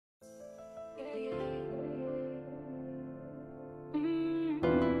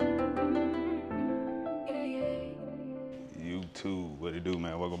it do,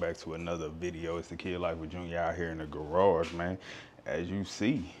 man? Welcome back to another video. It's the Kid Life with Junior out here in the garage, man. As you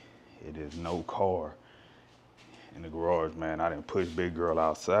see, it is no car in the garage, man. I didn't push big girl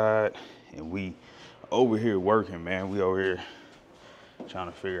outside, and we over here working, man. We over here trying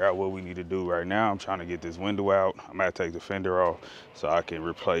to figure out what we need to do right now. I'm trying to get this window out. I'm gonna take the fender off so I can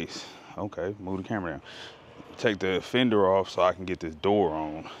replace. Okay, move the camera down. Take the fender off so I can get this door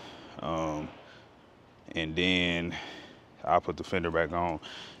on, and then I'll put the fender back on,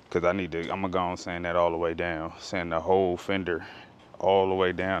 because I'm gonna go on sand that all the way down, sand the whole fender all the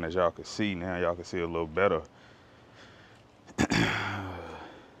way down. As y'all can see now, y'all can see a little better.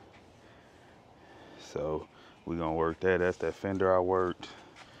 So we're gonna work that. That's that fender I worked.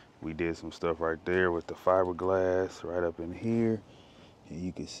 We did some stuff right there with the fiberglass right up in here, and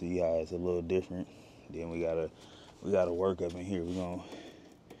you can see how it's a little different. Then we gotta work up in here.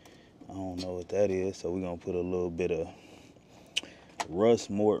 I don't know what that is, so we're gonna put a little bit of rust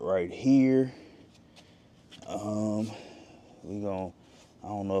mort right here. I don't know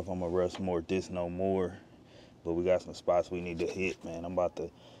if I'm gonna rust mort this no more, but we got some spots we need to hit, man. I'm about to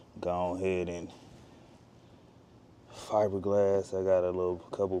go ahead and fiberglass. I got a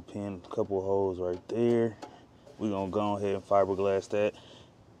couple holes right there. We're gonna go ahead and fiberglass that,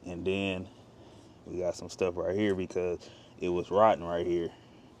 and then we got some stuff right here because it was rotten right here,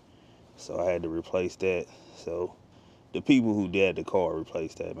 so I had to replace that. So the people who did the car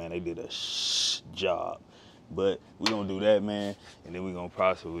replaced that, man. They did a job. But we're gonna do that, man, and then we're gonna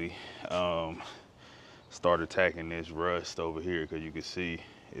possibly start attacking this rust over here, because you can see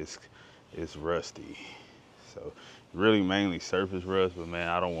it's rusty. So really mainly surface rust, but man,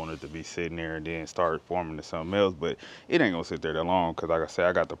 I don't want it to be sitting there and then start forming to something else. But it ain't gonna sit there that long, because like I said,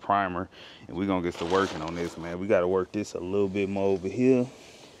 I got the primer, and we're gonna get to working on this, man. We gotta work this a little bit more over here,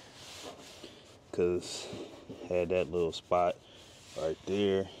 because had that little spot right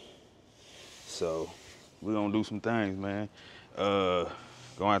there. So we're gonna do some things, man. Gonna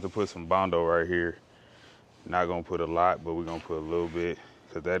have to put some Bondo right here. Not gonna put a lot, but we're gonna put a little bit,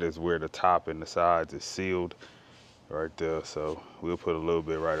 because that is where the top and the sides is sealed right there. So we'll put a little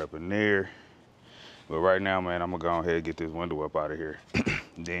bit right up in there. But right now, man, I'm gonna go ahead and get this window up out of here.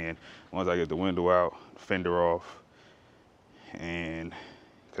 Then once I get the window out, fender off, and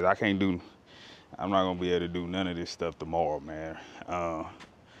because I'm not gonna be able to do none of this stuff tomorrow, man.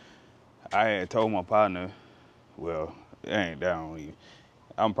 I had told my partner, well, it ain't down even.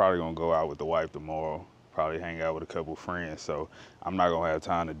 I'm probably gonna go out with the wife tomorrow, probably hang out with a couple friends. So I'm not gonna have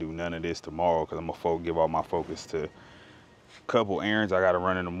time to do none of this tomorrow, because I'm gonna give all my focus to a couple errands I gotta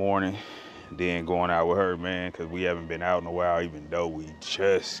run in the morning, then going out with her, man, because we haven't been out in a while, even though we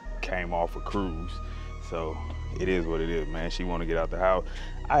just came off a cruise. So it is what it is, man. She wanna get out the house.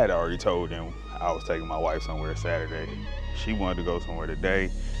 I had already told them I was taking my wife somewhere Saturday. She wanted to go somewhere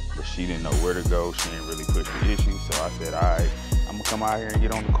today, but she didn't know where to go. She didn't really push the issue. So I said, all right, I'm gonna come out here and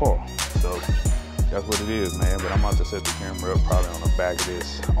get on the call. So that's what it is, man. But I'm about to set the camera up probably on the back of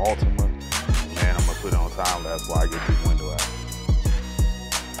this Altima. Man, I'm gonna put it on time lapse while I get this window out.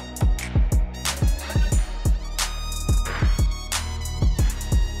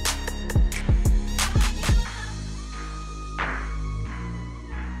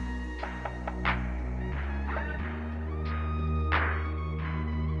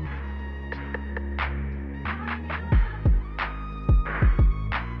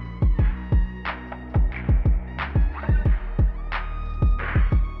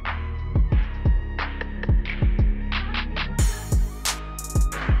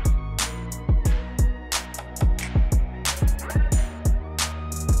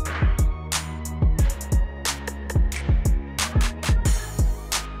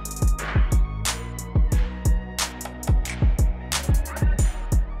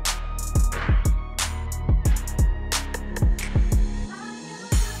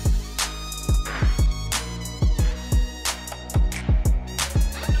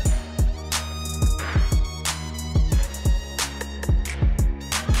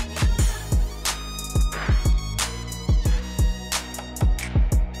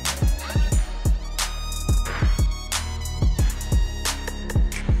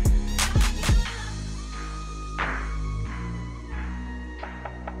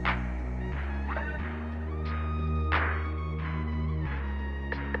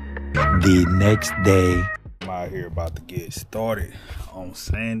 The next day. I'm out here about to get started on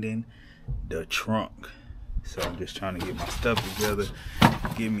sanding the trunk. So I'm just trying to get my stuff together.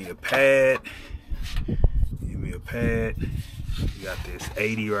 Give me a pad. You got this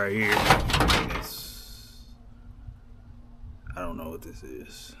 80 right here. I don't know what this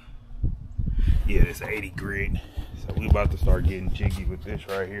is. Yeah, it's 80 grit. So we about to start getting jiggy with this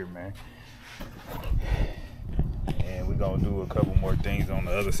right here, man. And we're gonna do a couple more things on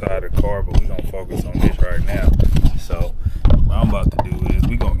the other side of the car, but we're gonna focus on this right now. So what I'm about to do is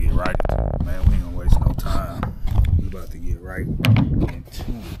we're gonna get right into it, man. We ain't gonna waste no time. We about to get right into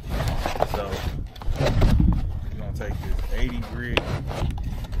it. So we're gonna take this 80 grit,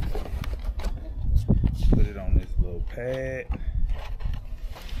 put it on this little pad.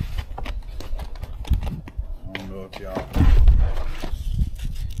 I don't know if y'all,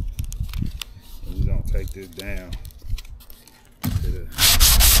 we're gonna take this down to the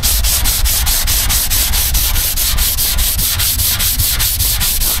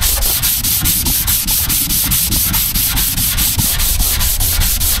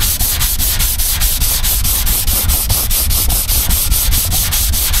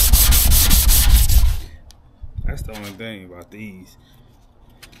that's the only thing about these.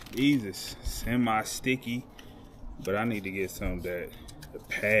 These is semi-sticky, but I need to get some that the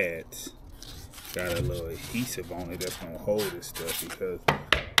pads got a little adhesive on it that's gonna hold this stuff, because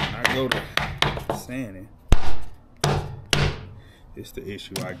when I go to sanding, it's the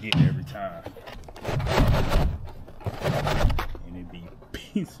issue I get every time, and it be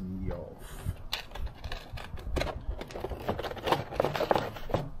pissing me off.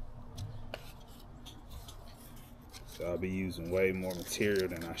 So I'll be using way more material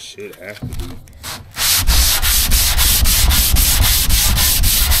than I should have to be.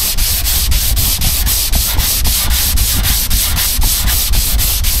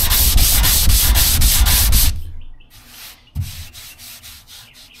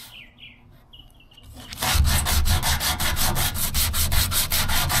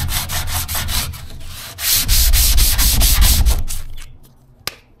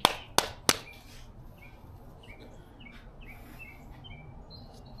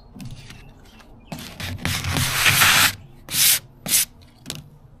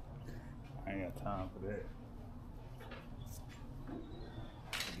 Time for that.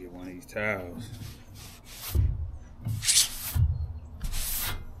 Get one of these towels.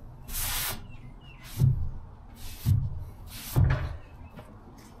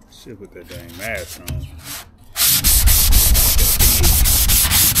 Should put that dang mask on. I'm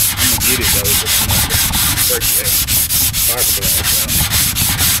gonna get it though, just break that fiberglass out.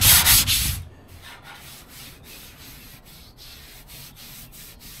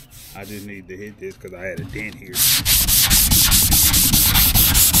 I just need to hit this because I had a dent here.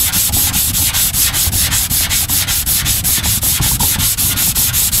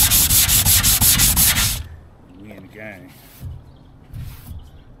 We in the game.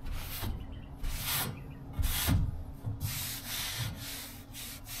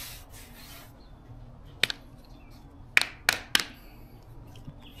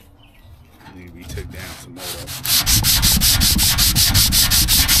 We took down some more of them.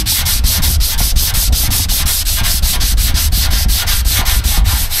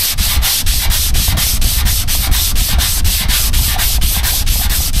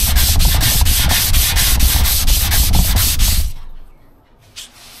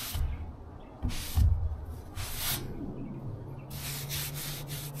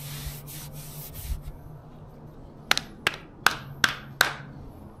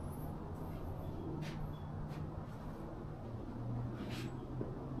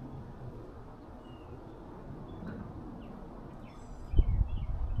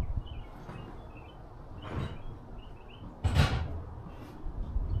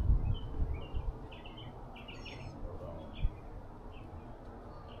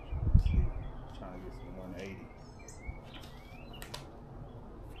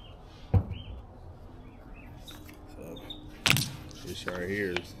 This right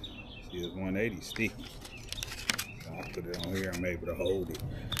here is, see, it's 180 sticky. So I put it on here, I'm able to hold it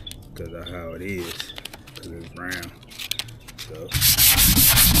because of how it is, because it's round. So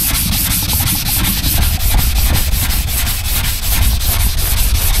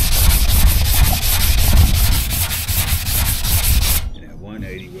and at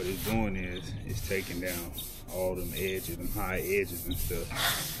 180, what it's doing is it's taking down all them edges, them high edges and stuff.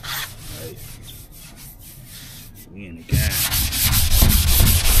 Right? We in the game.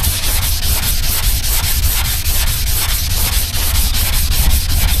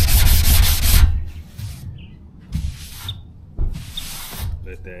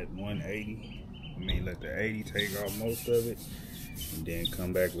 Let that 180, let the 80 take off most of it, and then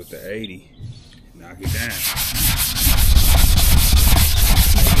come back with the 80, knock it down.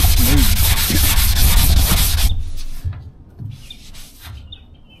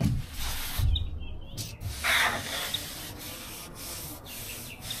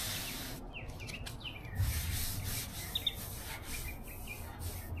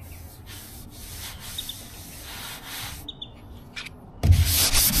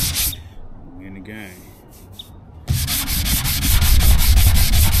 game.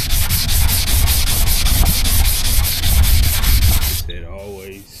 Said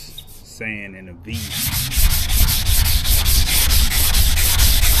always saying in a V.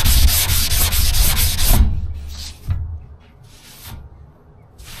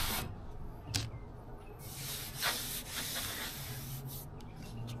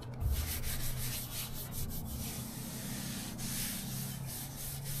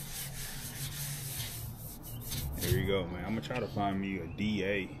 There you go, man. I'm gonna try to find me a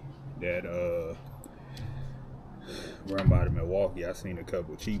DA that run by the Milwaukee. I seen a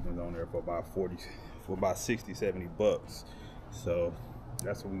couple of cheap ones on there for about 60, 70 bucks. So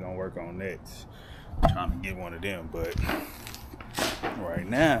that's what we're gonna work on next. I'm trying to get one of them, but right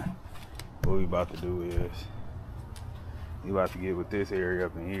now, what we about to do is we about to get with this area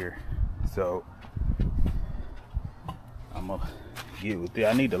up in here. So I'm gonna get with it.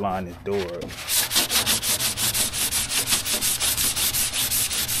 I need to line this door up.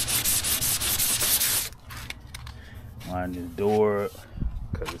 Line this door up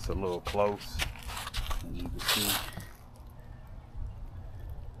because it's a little close, and you can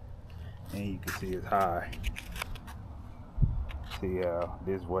see it's high. See how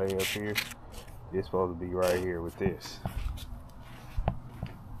this way up here, it's supposed to be right here with this.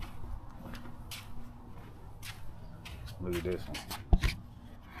 Look at this one.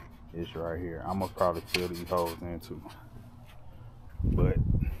 It's right here. I'm gonna probably fill these holes in too, but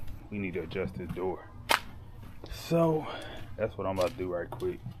we need to adjust this door. So that's what I'm about to do right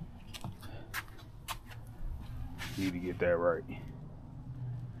quick. Need to get that right.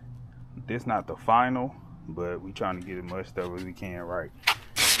 This not the final, but we trying to get as much stuff as we can right.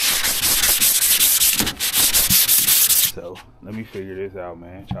 So let me figure this out,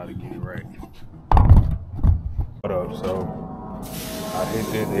 man. Try to get it right. What up? So I hit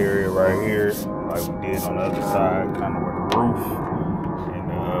this area right here, like we did on the other side, kind of where the roof and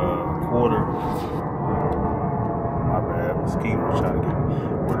the quarter. Mosquito trying to get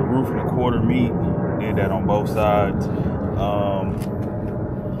where the roof and the quarter meet. Did that on both sides.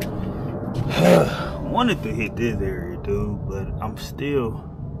 Wanted to hit this area, dude, but I'm still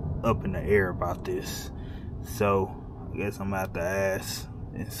up in the air about this. So I guess I'm gonna have to ask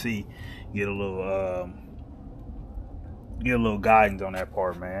and see, get a little guidance on that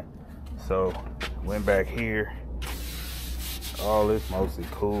part, man. So went back here. All this mostly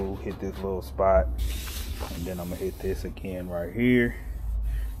cool. Hit this little spot. And then I'm gonna hit this again right here.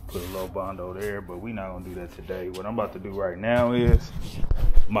 Put a little bondo there, but we not gonna do that today. What I'm about to do right now is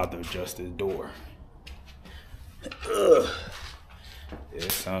I'm about to adjust this door.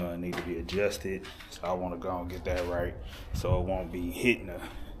 This sun need to be adjusted, so I want to go and get that right, so it won't be hitting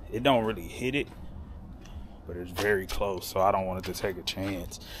it don't really hit it, but it's very close, so I don't want it to take a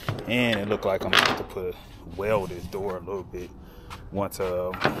chance. And it looked like I'm gonna have to weld this door a little bit once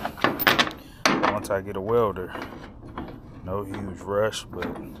I get a welder. No huge rush, but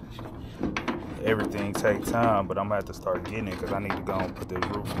everything takes time. But I'm gonna have to start getting it because I need to go and put this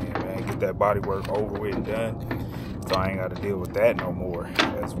roof in, man. Get that bodywork over with and done, so I ain't got to deal with that no more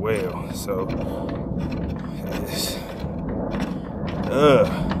as well. So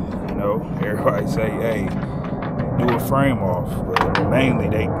you know, everybody say, hey, do a frame off, but mainly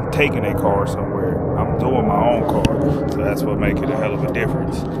they taking their car somewhere. I'm doing my own car, so that's what makes it a hell of a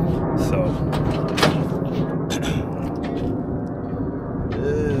difference. So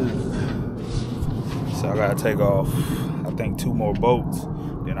I gotta take off, I think 2 more bolts,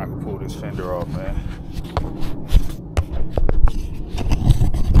 then I can pull this fender off, man.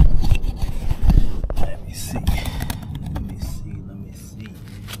 Let me see.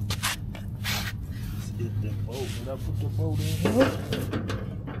 Let's hit the bolt. Did I put the bolt in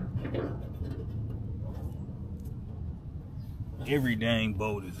here? Every dang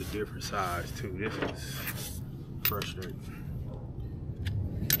bolt is a different size too. This is frustrating.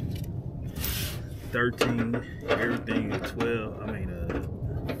 13, everything is 12.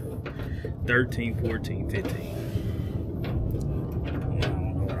 13, 14, 15. I don't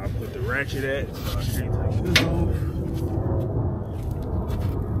know where I put the ratchet at, so I can't take this off.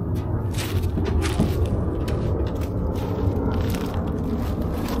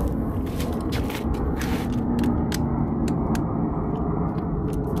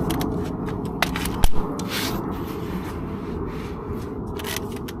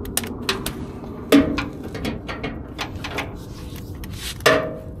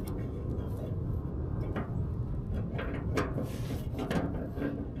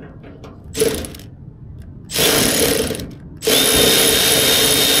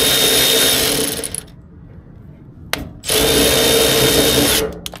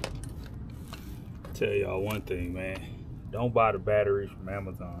 tell y'all one thing, man. Don't buy the batteries from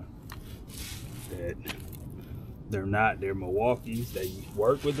Amazon. They're Milwaukee's. They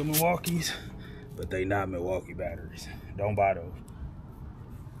work with the Milwaukee's, but they not Milwaukee batteries. Don't buy those.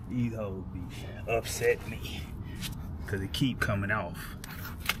 These hoes be upset me because it keep coming off.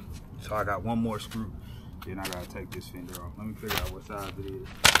 So I got one more screw. Then I gotta take this fender off. Let me figure out what size it is.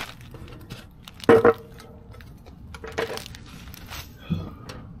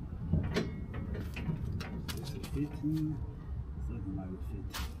 This is 15. It's looking like a 15.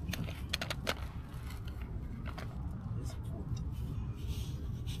 This is 14.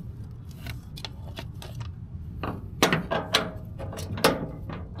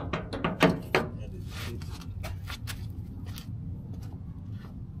 That is 15.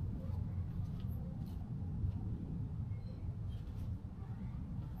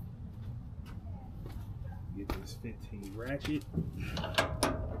 Get this 15 ratchet.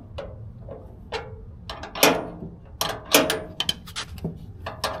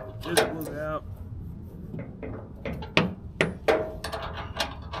 This goes out.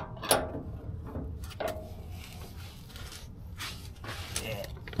 Yeah.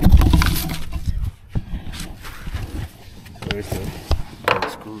 So it's a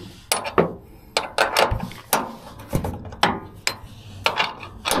screw.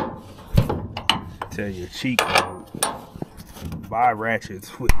 Tell your cheat code. Buy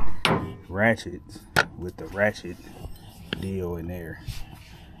ratchets with the ratchet deal in there.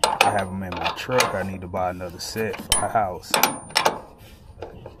 I have them in my truck. I need to buy another set for my house.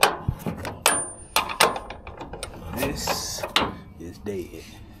 This is dead.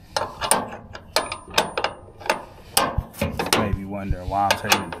 You may be wondering why I'm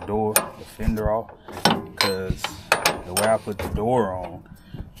taking the fender off, because the way I put the door on,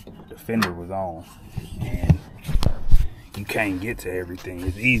 the fender was on, and you can't get to everything.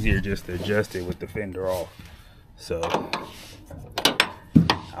 It's easier just to adjust it with the fender off. So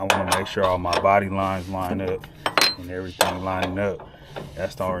I want to make sure all my body lines line up and everything lining up.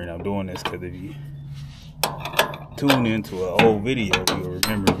 That's the only reason I'm doing this, because if you tune into an old video, you'll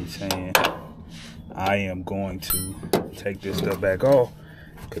remember me saying I am going to take this stuff back off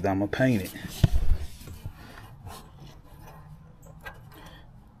because I'm going to paint it.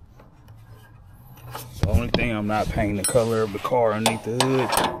 The only thing I'm not painting the color of the car underneath the hood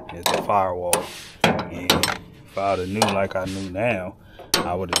is the firewall. And if I would have knew like I knew now,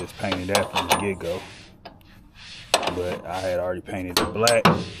 I would have just painted that from the get-go. But I had already painted it black.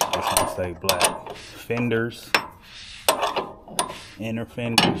 It's gonna stay black. Fenders, inner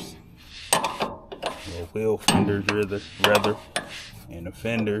fenders, or wheel fenders rather, and the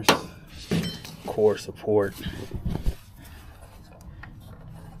fenders, core support.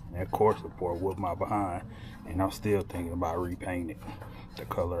 That core support whooped my behind, and I'm still thinking about repainting the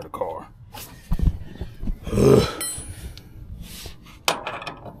color of the car.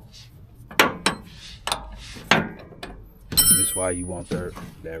 That's why you want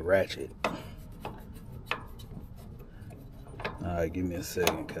that ratchet. Alright, give me a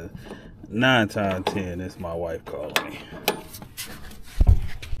second, because 9 times 10, it's my wife calling me.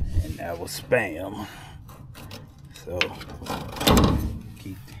 And that was spam. So,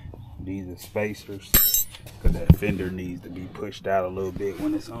 keep these are spacers, because that fender needs to be pushed out a little bit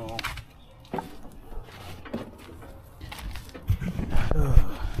when it's on.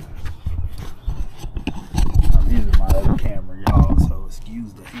 I'm using my other camera, y'all, so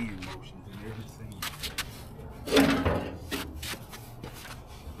excuse the hand motions and everything.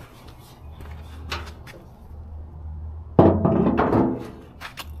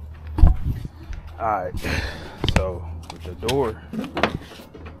 Alright, so with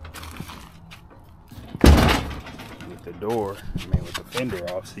the fender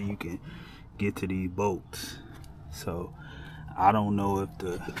off, so you can get to these bolts. So I don't know if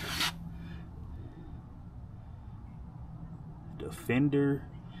the fender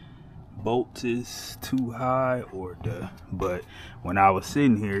bolts is too high but when I was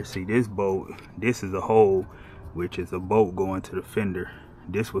sitting here, see this bolt, this is a hole, which is a bolt going to the fender.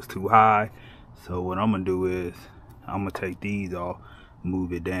 This was too high, so what I'm gonna do is I'm gonna take these off,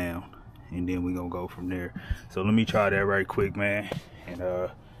 move it down, and then we're gonna go from there. So let me try that right quick, man, and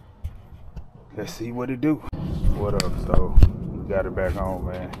let's see what it do. What up? So we got it back on,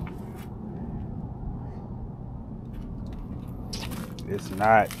 man. It's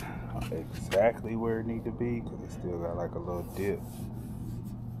not exactly where it need to be, because it still got like a little dip,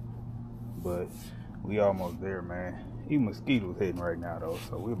 but we almost there, man. Even mosquitoes hitting right now though,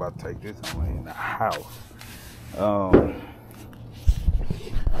 so we about to take this on in the house.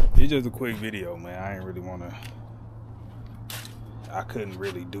 It's just a quick video, man. I I couldn't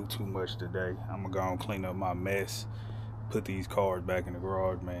really do too much today. I'm gonna go and clean up my mess, put these cars back in the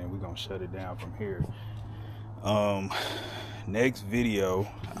garage, man. We're gonna shut it down from here. Next video,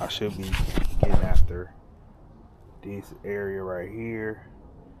 I should be getting after this area right here.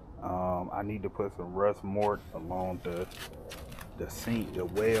 I need to put some rust mort along the sink, the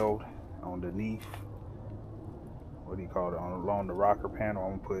weld underneath. What do you call it? Along the rocker panel,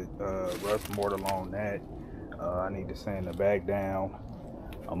 I'm gonna put rust mort along that. I need to sand the back down.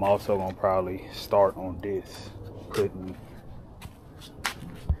 I'm also gonna probably start on this, putting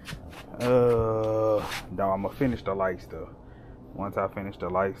no, I'm gonna finish the light stuff. Once I finish the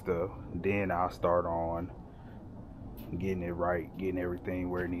light stuff, then I'll start on getting it right, getting everything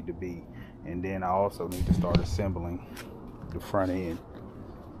where it need to be. And then I also need to start assembling the front end.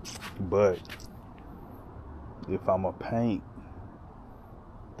 But if I'm gonna paint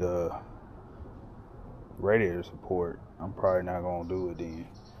the radiator support, I'm probably not gonna do it then.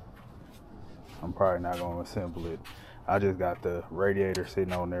 I'm probably not gonna assemble it. I just got the radiator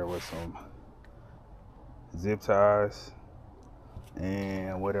sitting on there with some zip ties.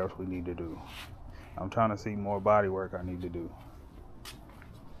 And what else we need to do? I'm trying to see more body work I need to do.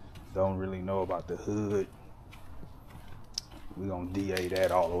 Don't really know about the hood. We're gonna DA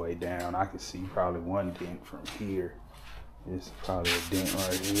that all the way down. I can see probably one dent from here. This is probably a dent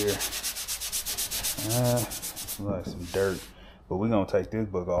right here. Like some dirt. But we're gonna take this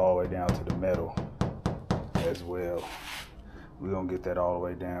booger all the way down to the metal as well. We're gonna get that all the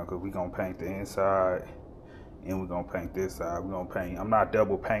way down because we're gonna paint the inside and we're gonna paint this side. We're gonna paint, I'm not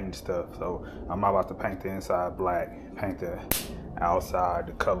double painting stuff, so I'm not about to paint the inside black, paint the outside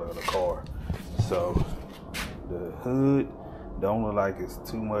the color of the car. So the hood don't look like it's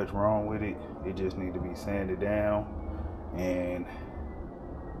too much wrong with it. It just need to be sanded down and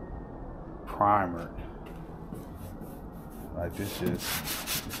primered. Like this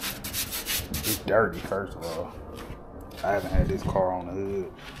it's dirty, first of all. I haven't had this car on the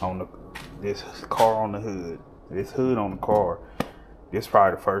hood, this hood on the car. This is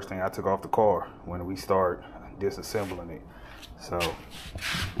probably the first thing I took off the car when we start disassembling it. So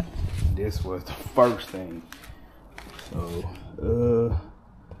this was the first thing. So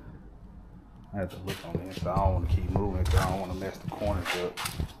I have to look on the inside. I don't want to keep moving because I don't want to mess the corners up,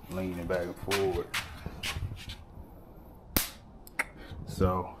 leaning back and forward.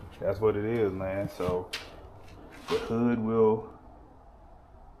 So that's what it is, man. So the hood will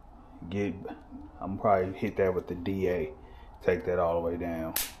get, I'm probably hit that with the DA. Take that all the way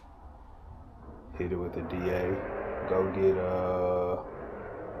down. Hit it with the DA. Go get,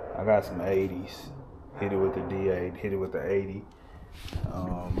 I got some 80s. Hit it with the DA, hit it with the 80.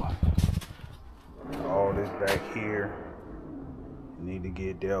 All this back here need to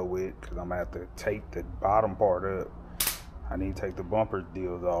get dealt with because I'm gonna have to tape the bottom part up. I need to take the bumper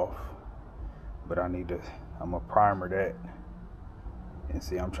deals off, but I'm gonna primer that. And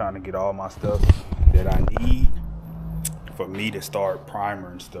see, I'm trying to get all my stuff that I need for me to start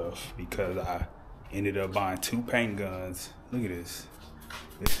primering stuff because I ended up buying 2 paint guns. Look at this.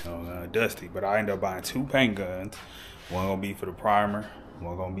 It's dusty, but I ended up buying 2 paint guns. One gonna be for the primer,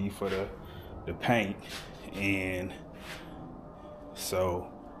 one gonna be for the paint. And so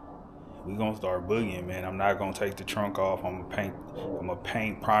we gonna start boogieing, man. I'm not gonna take the trunk off. I'm gonna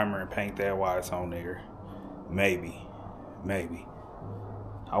paint primer and paint that while it's on there. Maybe.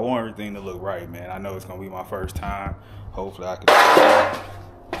 I want everything to look right, man. I know it's gonna be my first time. Hopefully I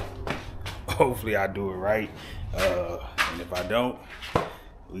do it right. And if I don't,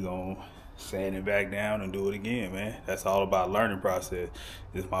 we gonna sand it back down and do it again, man. That's all about learning process.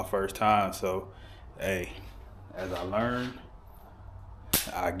 This is my first time, so hey, as I learn,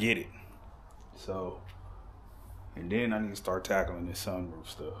 I get it. So, and then I need to start tackling this sunroof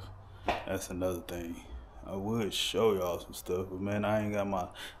stuff. That's another thing. I would show y'all some stuff, but man, I ain't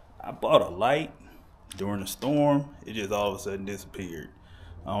got I bought a light during the storm. It just all of a sudden disappeared.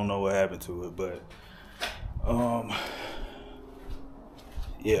 I don't know what happened to it, but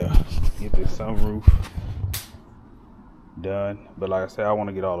yeah, get this sunroof done. But like I said, I want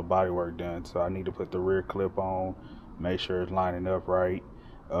to get all the body work done, so I need to put the rear clip on, make sure it's lining up right,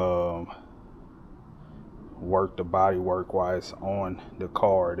 work the body work while it's on the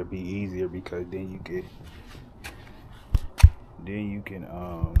car to be easier, because then you can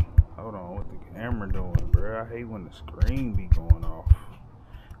hold on, what the camera doing, bro? I hate when the screen be going off.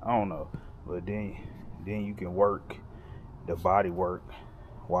 I don't know, but then you can work the body work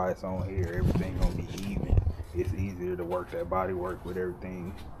while it's on here. Everything gonna be even. It's easier to work that body work with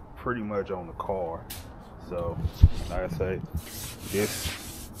everything pretty much on the car. So like I say, this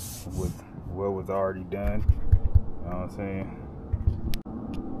was what was already done. You know what I'm saying?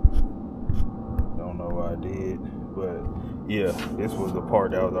 I did. But yeah, this was the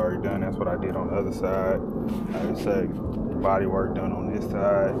part that was already done. That's what I did on the other side. Like I say, body work done on this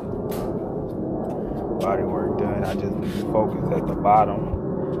side. Body work done. I just need to focus at the bottom.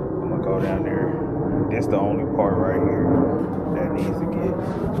 I'm gonna go down there. This the only part right here that needs to get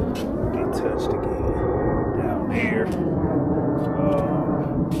touched again. Down there.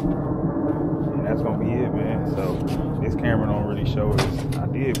 And that's gonna be it, man. So this camera don't really show us. I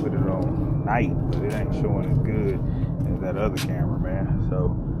did put it on night, but it ain't showing as good as that other camera, man.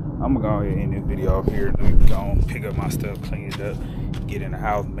 So I'm gonna go ahead and end this video off here. Let me go and pick up my stuff, clean it up, get in the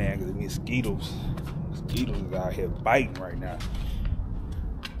house, man, because the mosquitoes is out here biting right now.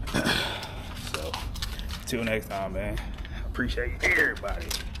 So till next time, man. Appreciate everybody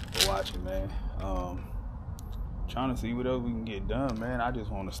for watching, man. Trying to see what else we can get done, man. I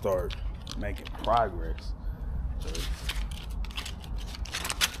just want to start making progress.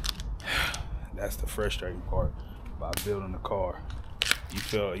 That's the frustrating part about building a car.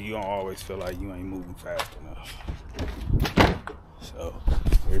 You don't always feel like you ain't moving fast enough. So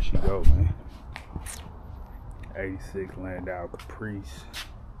there she go, man. 86 Landau Caprice,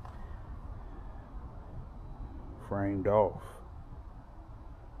 framed off.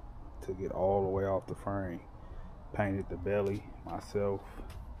 Took it all the way off the frame. Painted the belly myself.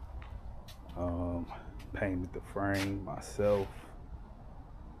 Painted the frame myself.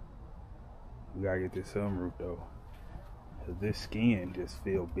 We gotta get this sunroof though. Cause this skin just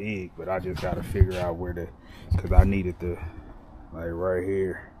feel big, but I just gotta figure out where to, cause I needed the, like right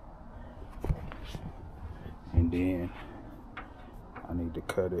here. And then I need to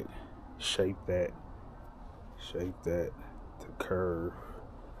cut it, shape that to curve.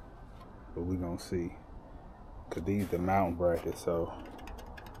 But we gonna see. Cause these the mountain brackets, so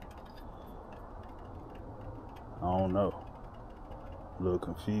I don't know. A little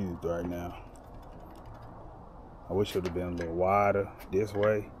confused right now. I wish it would have been a little wider this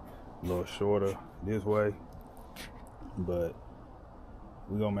way, a little shorter this way, but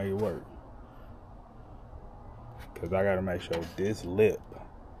we gonna make it work. Cause I gotta make sure this lip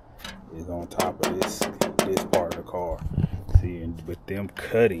is on top of this part of the car. See, and with them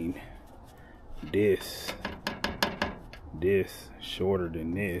cutting this shorter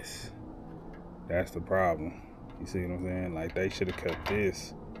than this, that's the problem. You see what I'm saying? Like they should have cut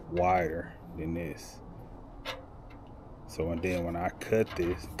this wider than this. So and then when I cut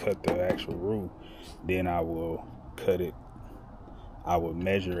the actual roof, then I will cut it. I would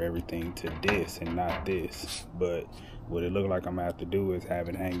measure everything to this and not this. But what it look like I'm gonna have to do is have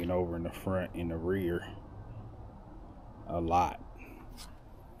it hanging over in the front and the rear a lot.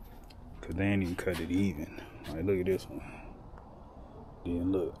 Cause they ain't even cut it even. Like look at this one.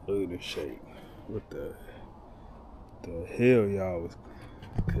 Then look at this shape. What the hell y'all was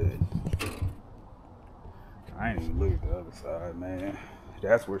good. I ain't even look at the other side, man.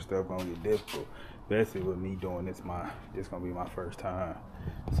 That's where stuff gonna get difficult. Especially with me doing this gonna be my first time.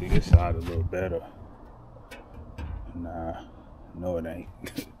 See, this side a little better. Nah, no it ain't.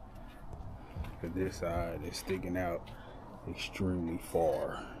 Cause this side is sticking out extremely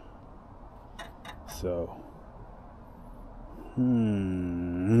far. So, I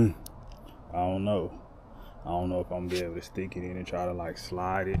don't know. I don't know if I'm gonna be able to stick it in and try to like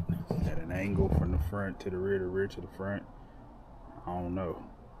slide it at an angle from the front to the rear to the front. I don't know.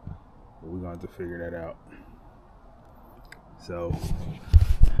 But we're gonna have to figure that out. So,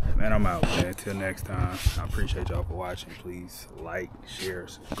 man, I'm out, man. Until next time, I appreciate y'all for watching. Please like, share,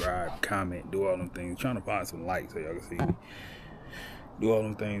 subscribe, comment, do all them things. I'm trying to find some likes so y'all can see me. Do all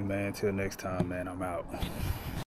them things, man. Until next time, man, I'm out.